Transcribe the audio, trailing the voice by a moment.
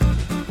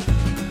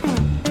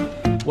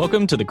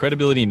Welcome to the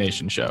Credibility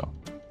Nation Show,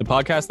 the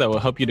podcast that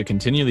will help you to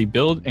continually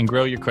build and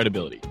grow your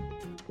credibility.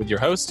 With your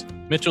host,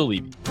 Mitchell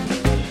Levy.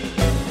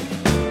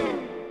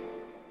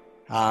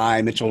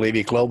 Hi, Mitchell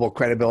Levy, global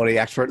credibility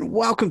expert, and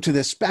welcome to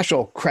this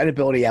special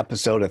credibility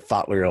episode of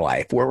Thought Leader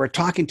Life, where we're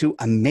talking to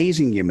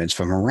amazing humans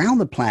from around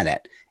the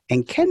planet,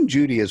 and Ken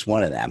Judy is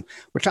one of them.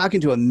 We're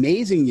talking to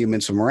amazing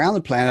humans from around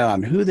the planet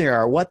on who they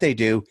are, what they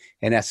do,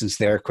 in essence,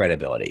 their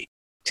credibility.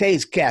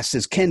 Today's guest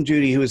is Ken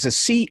Judy, who is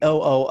the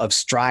COO of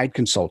Stride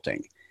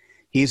Consulting.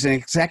 He's an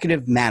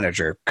executive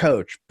manager,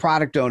 coach,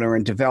 product owner,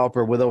 and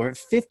developer with over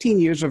 15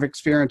 years of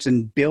experience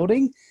in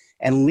building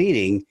and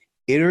leading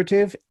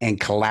iterative and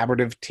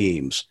collaborative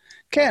teams.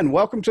 Ken,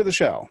 welcome to the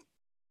show.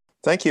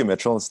 Thank you,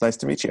 Mitchell. It's nice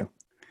to meet you.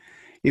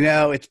 You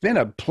know, it's been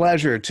a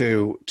pleasure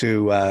to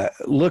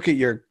look at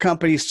your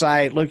company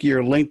site, look at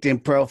your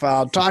LinkedIn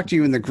profile, talk to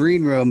you in the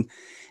green room,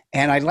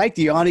 and I'd like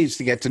the audience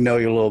to get to know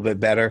you a little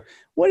bit better.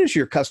 What is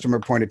your customer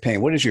point of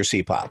pain? What is your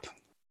CPOP?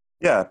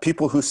 Yeah,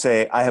 people who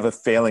say, I have a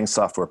failing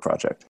software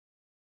project.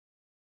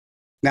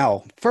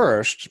 Now,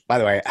 first, by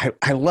the way,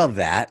 I love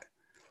that.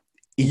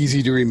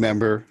 Easy to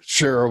remember,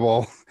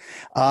 shareable.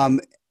 I'm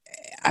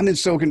in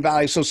Silicon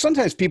Valley, so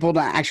sometimes people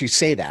don't actually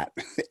say that.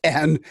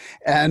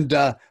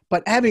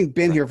 But having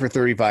been here for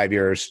 35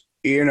 years,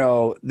 you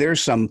know,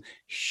 there's some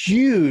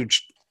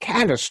huge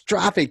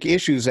catastrophic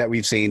issues that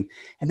we've seen,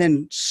 and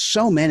then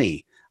so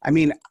many. I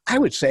mean, I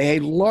would say a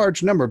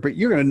large number, but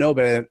you're going to know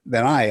better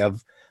than I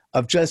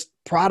of just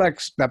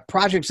projects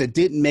that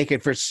didn't make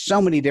it for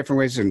so many different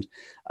reasons,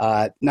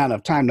 not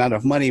enough time, not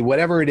enough money,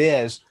 whatever it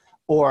is,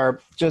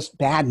 or just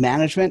bad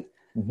management.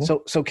 Mm-hmm.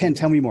 So Ken,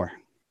 tell me more.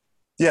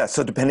 Yeah,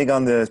 so depending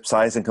on the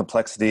size and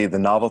complexity, the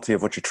novelty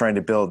of what you're trying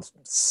to build,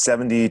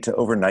 70 to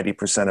over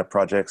 90% of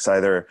projects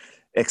either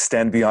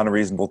extend beyond a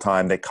reasonable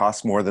time, they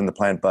cost more than the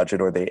planned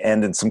budget, or they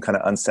end in some kind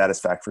of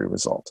unsatisfactory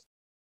result.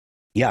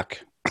 Yuck.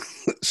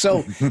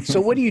 So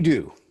what do you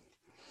do?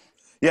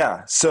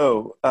 Yeah,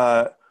 so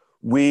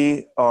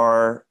we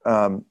are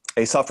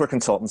a software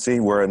consultancy.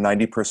 We're a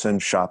 90-person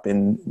shop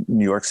in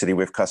New York City.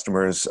 We have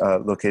customers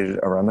located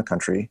around the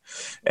country,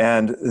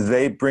 and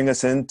they bring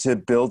us in to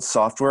build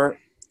software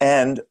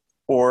and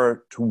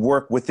or to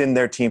work within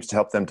their teams to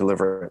help them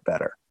deliver it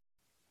better.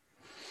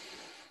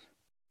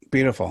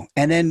 Beautiful.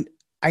 And then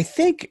I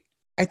think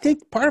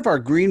part of our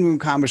green room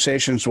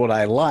conversations, what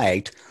I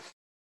liked,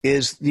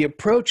 is the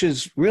approach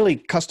is really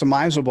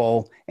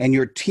customizable, and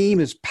your team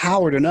is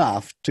powered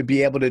enough to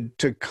be able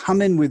to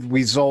come in with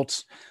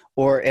results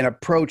or an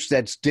approach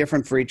that's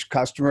different for each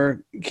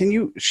customer. Can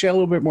you shed a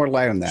little bit more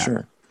light on that?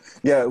 Sure.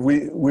 Yeah,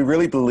 we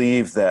really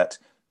believe that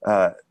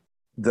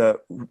the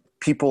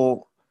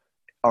people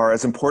are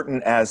as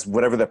important as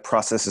whatever the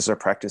processes or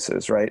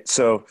practices, right?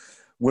 So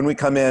when we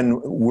come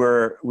in,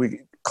 we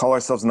call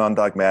ourselves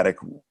non-dogmatic,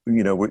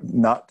 you know, we're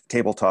not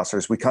table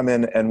tossers. We come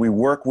in and we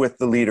work with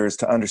the leaders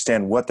to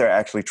understand what they're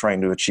actually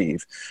trying to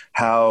achieve,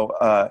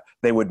 how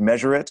they would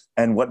measure it,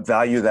 and what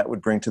value that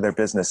would bring to their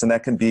business. And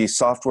that can be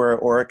software,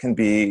 or it can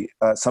be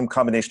some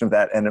combination of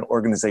that and an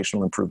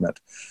organizational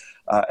improvement.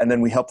 And then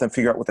we help them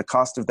figure out what the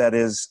cost of that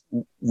is.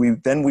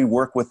 Then we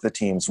work with the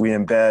teams. We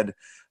embed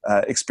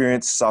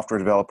experienced software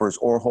developers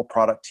or whole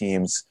product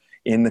teams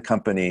in the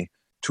company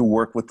to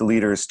work with the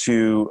leaders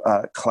to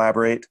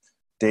collaborate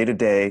day to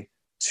day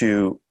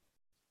to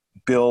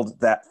build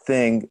that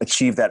thing,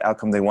 achieve that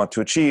outcome they want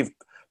to achieve.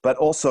 But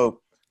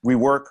also we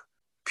work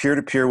peer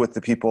to peer with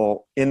the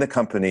people in the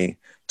company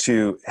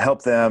to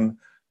help them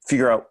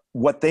figure out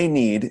what they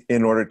need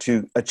in order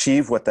to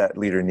achieve what that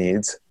leader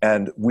needs.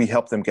 And we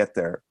help them get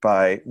there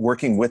by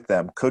working with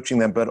them, coaching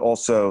them, but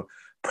also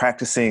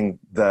practicing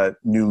the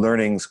new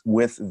learnings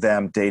with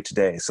them day to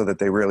day so that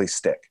they really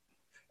stick.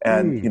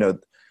 And, you know,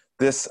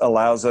 this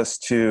allows us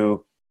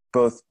to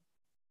both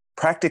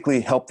practically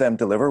help them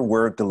deliver.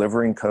 We're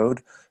delivering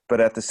code, but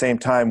at the same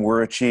time,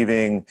 we're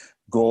achieving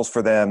goals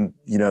for them,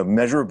 you know,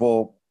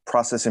 measurable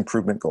process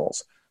improvement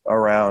goals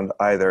around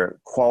either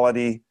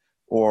quality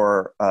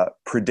or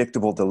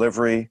predictable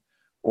delivery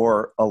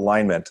or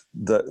alignment,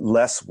 the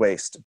less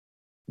waste.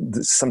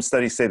 Some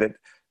studies say that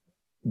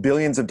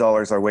billions of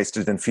dollars are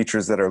wasted in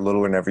features that are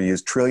little or never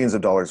used, trillions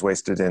of dollars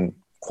wasted in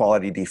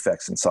quality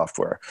defects in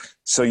software.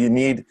 So you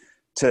need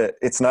to,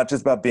 it's not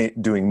just about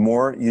doing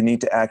more, you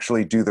need to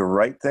actually do the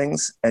right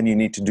things, and you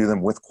need to do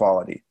them with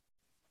quality.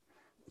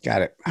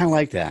 Got it. I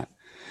like that.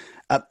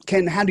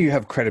 Ken, how do you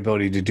have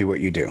credibility to do what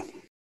you do?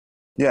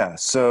 Yeah,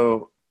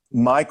 so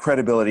my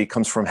credibility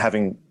comes from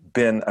having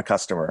been a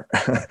customer.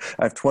 I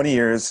have 20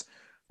 years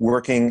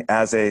working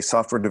as a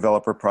software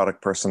developer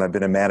product person. I've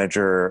been a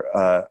manager,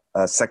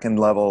 a second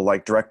level,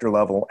 like director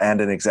level,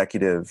 and an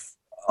executive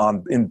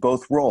in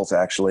both roles,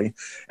 actually.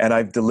 And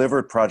I've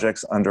delivered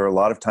projects under a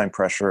lot of time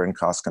pressure and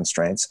cost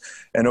constraints.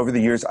 And over the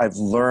years, I've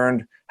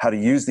learned how to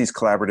use these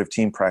collaborative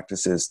team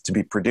practices to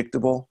be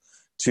predictable,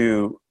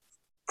 to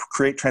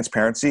create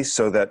transparency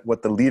so that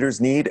what the leaders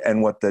need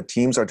and what the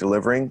teams are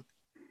delivering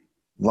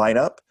line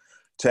up,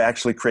 to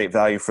actually create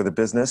value for the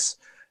business.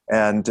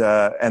 And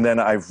then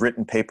I've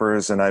written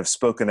papers and I've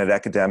spoken at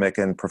academic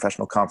and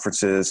professional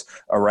conferences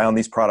around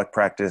these product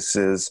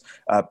practices,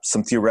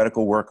 some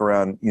theoretical work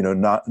around,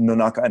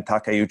 Nonaka and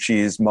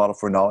Takeuchi's model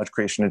for knowledge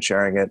creation and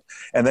sharing it,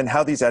 and then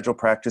how these agile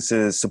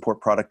practices support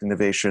product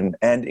innovation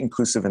and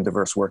inclusive and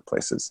diverse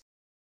workplaces.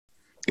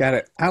 Got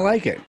it. I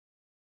like it.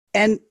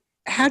 And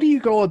how do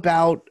you go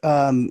about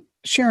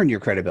sharing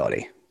your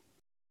credibility?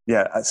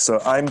 Yeah,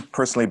 so I'm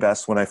personally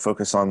best when I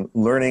focus on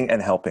learning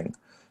and helping.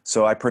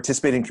 So I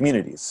participate in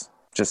communities,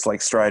 just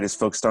like Stride is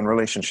focused on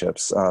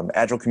relationships,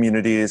 agile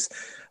communities,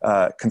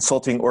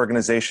 consulting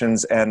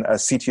organizations, and a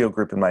CTO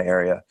group in my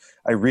area.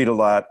 I read a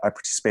lot, I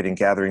participate in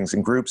gatherings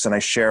and groups, and I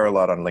share a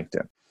lot on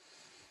LinkedIn.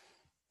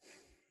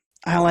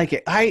 I like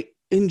it.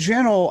 In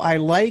general, I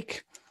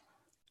like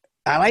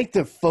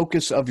the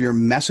focus of your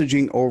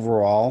messaging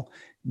overall,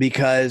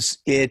 because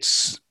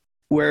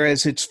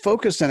whereas it's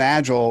focused on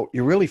agile,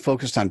 you're really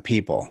focused on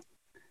people.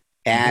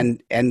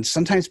 And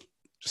sometimes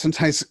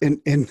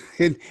in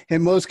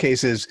most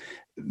cases,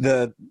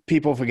 the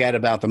people forget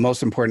about the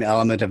most important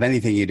element of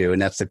anything you do,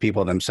 and that's the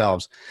people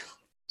themselves.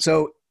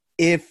 So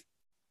if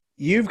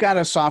you've got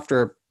a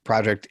software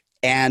project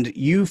and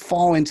you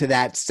fall into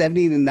that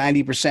 70 to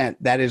 90%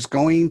 that is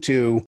going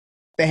to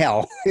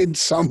fail in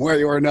some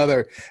way or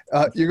another,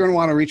 you're going to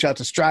want to reach out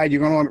to Stride.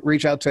 You're going to want to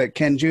reach out to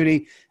Ken,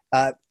 Judy.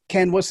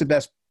 Ken, what's the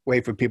best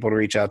way for people to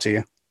reach out to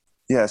you?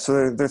 Yeah,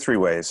 so there are three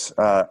ways.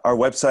 Our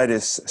website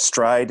is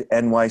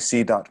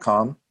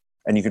stridenyc.com,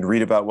 and you can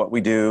read about what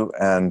we do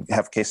and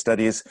have case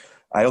studies.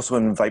 I also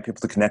invite people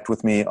to connect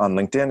with me on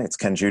LinkedIn. It's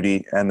Ken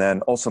Judy. And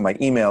then also my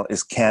email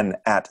is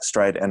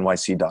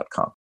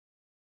ken@stridenyc.com.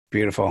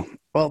 Beautiful.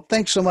 Well,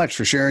 thanks so much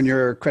for sharing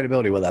your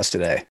credibility with us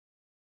today.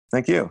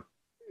 Thank you.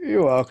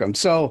 You're welcome.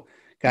 So,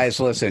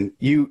 guys, listen,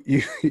 you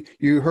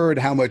heard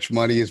how much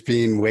money is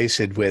being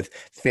wasted with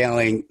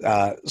failing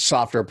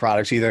software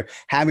products, either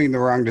having the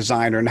wrong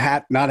design or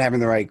not having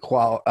the right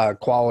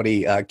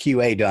quality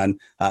QA done.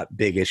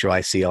 Big issue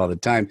I see all the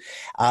time.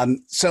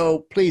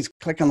 So please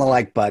click on the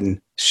like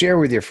button, share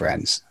with your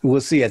friends.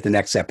 We'll see you at the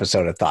next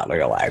episode of Thought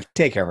Leader Live.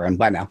 Take care, everyone.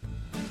 Bye now.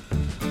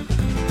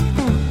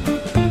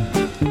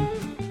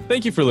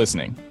 Thank you for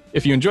listening.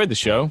 If you enjoyed the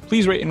show,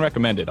 please rate and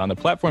recommend it on the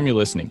platform you're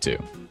listening to.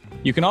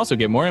 You can also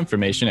get more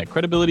information at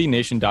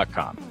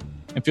credibilitynation.com.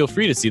 And feel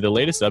free to see the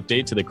latest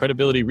update to the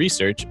credibility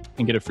research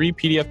and get a free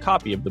PDF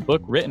copy of the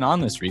book written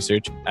on this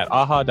research at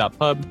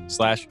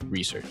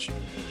aha.pub/research.